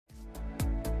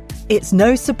It's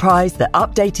no surprise that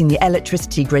updating the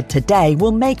electricity grid today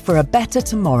will make for a better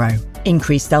tomorrow.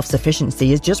 Increased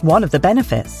self-sufficiency is just one of the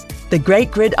benefits. The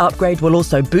Great Grid Upgrade will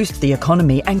also boost the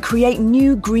economy and create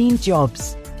new green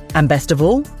jobs. And best of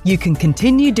all, you can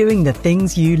continue doing the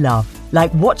things you love,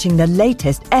 like watching the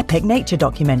latest epic nature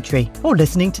documentary or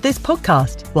listening to this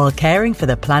podcast while caring for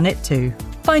the planet too.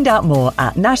 Find out more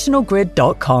at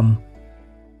nationalgrid.com.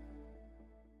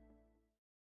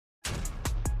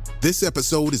 This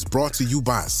episode is brought to you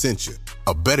by Essentia.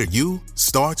 A better you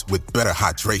starts with better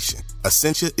hydration.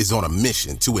 Essentia is on a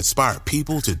mission to inspire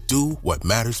people to do what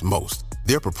matters most.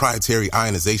 Their proprietary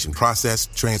ionization process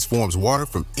transforms water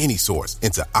from any source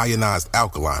into ionized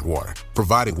alkaline water,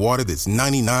 providing water that's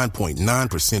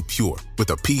 99.9% pure with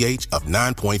a pH of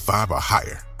 9.5 or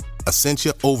higher.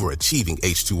 Essentia overachieving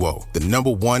H2O, the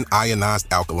 #1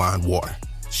 ionized alkaline water.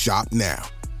 Shop now.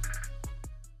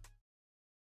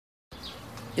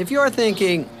 If you're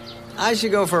thinking, I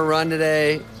should go for a run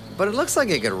today, but it looks like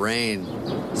it could rain,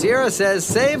 Sierra says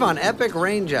save on epic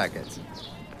rain jackets.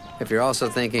 If you're also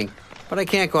thinking, but I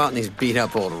can't go out in these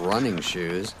beat-up old running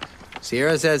shoes,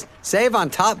 Sierra says save on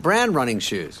top brand running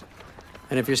shoes.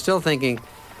 And if you're still thinking,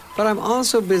 but I'm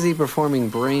also busy performing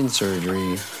brain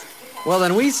surgery, well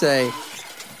then we say,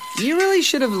 you really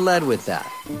should have led with that.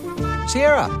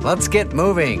 Sierra, let's get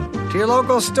moving to your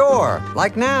local store,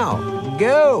 like now.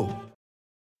 Go!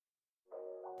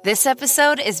 This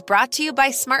episode is brought to you by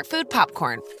Smart Food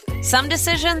Popcorn. Some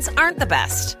decisions aren't the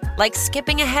best, like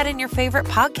skipping ahead in your favorite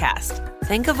podcast.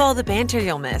 Think of all the banter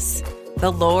you'll miss,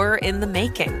 the lore in the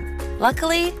making.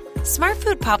 Luckily, Smart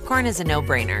Food Popcorn is a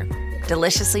no-brainer.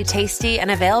 Deliciously tasty and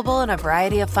available in a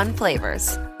variety of fun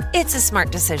flavors. It's a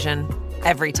smart decision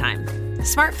every time.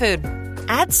 Smart Food.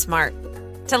 Add smart.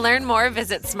 To learn more,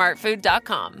 visit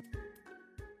smartfood.com.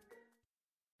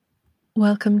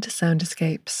 Welcome to Sound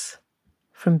Escapes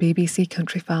from BBC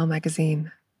Countryfile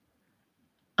magazine.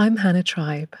 I'm Hannah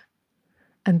Tribe,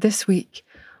 and this week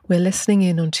we're listening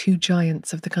in on two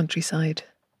giants of the countryside.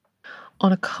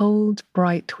 On a cold,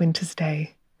 bright winter's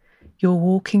day, you're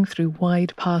walking through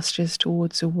wide pastures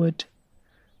towards a wood,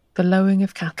 the lowing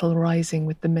of cattle rising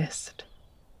with the mist.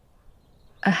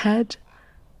 Ahead,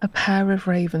 a pair of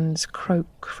ravens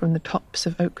croak from the tops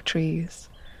of oak trees,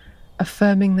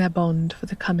 affirming their bond for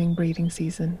the coming breeding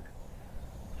season.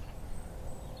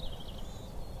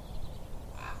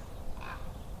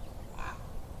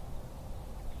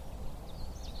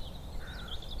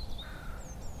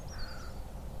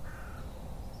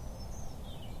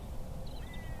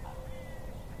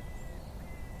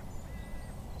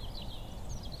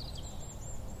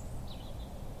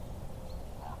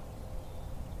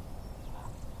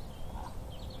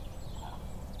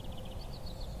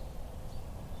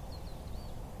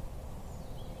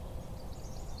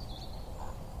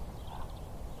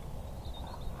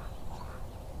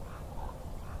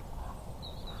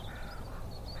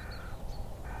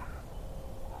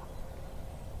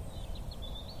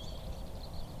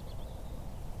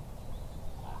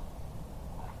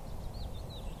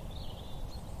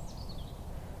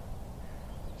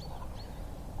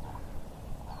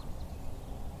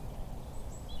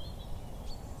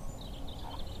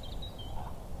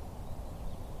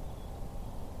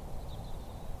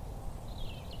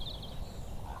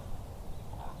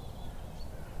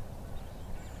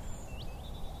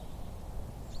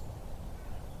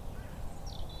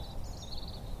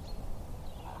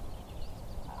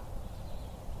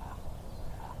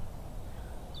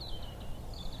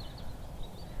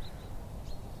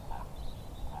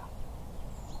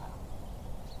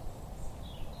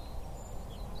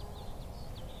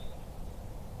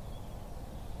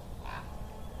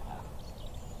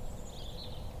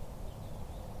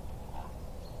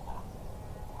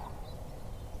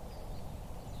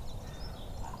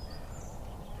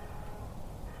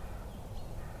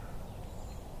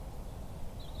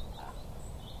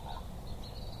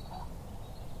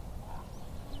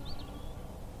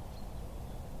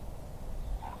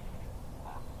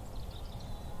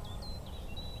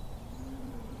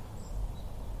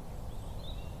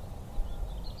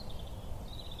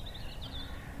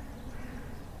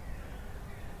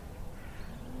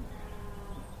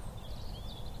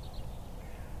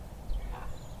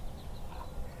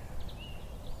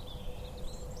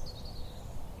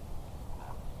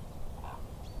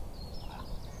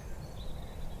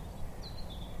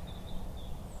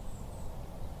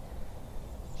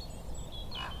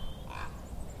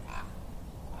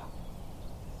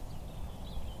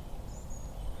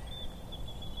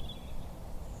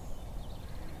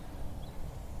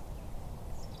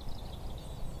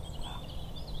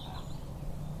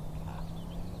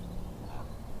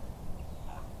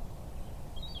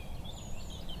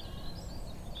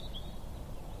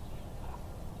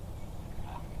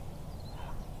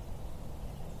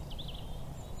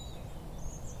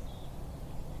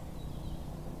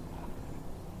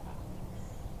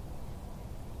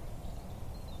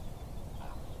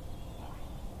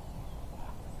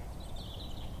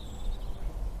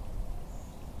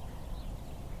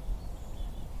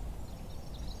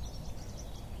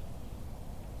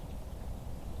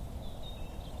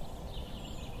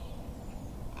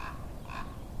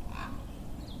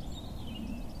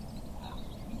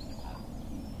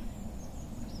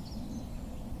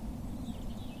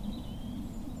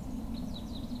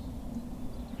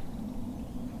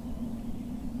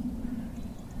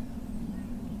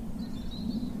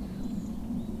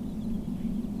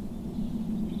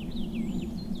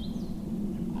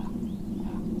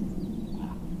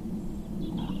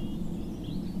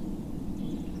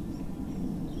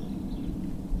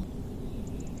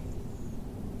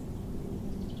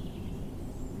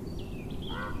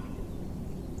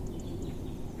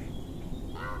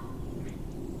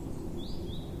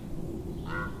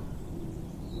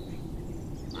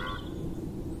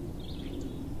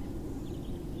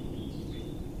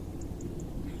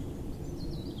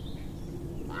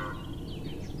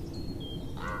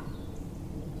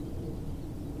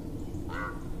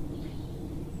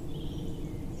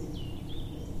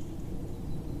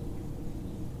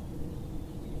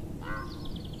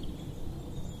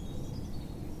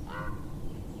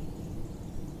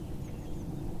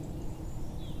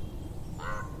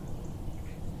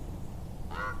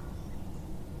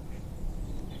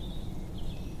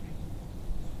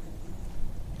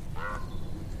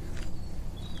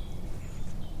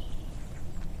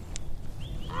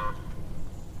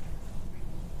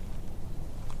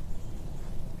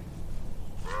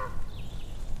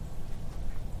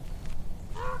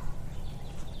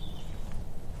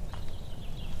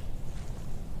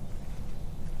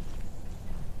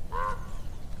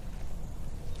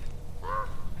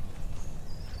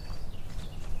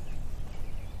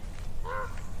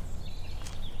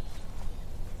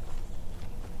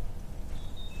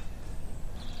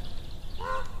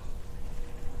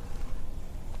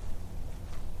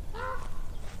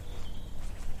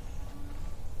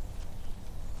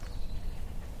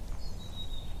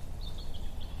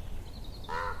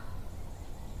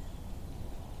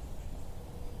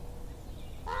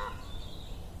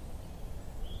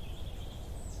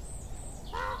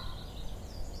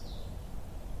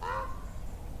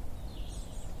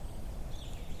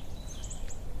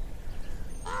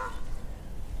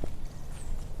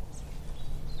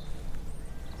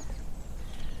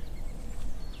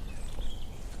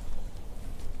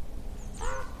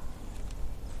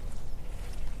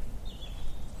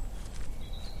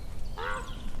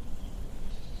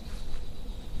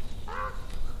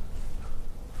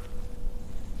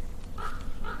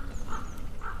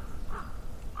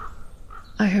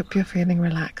 I hope you're feeling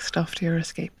relaxed after your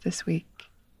escape this week.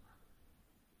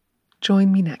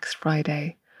 Join me next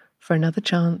Friday for another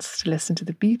chance to listen to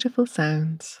the beautiful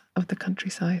sounds of the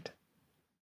countryside.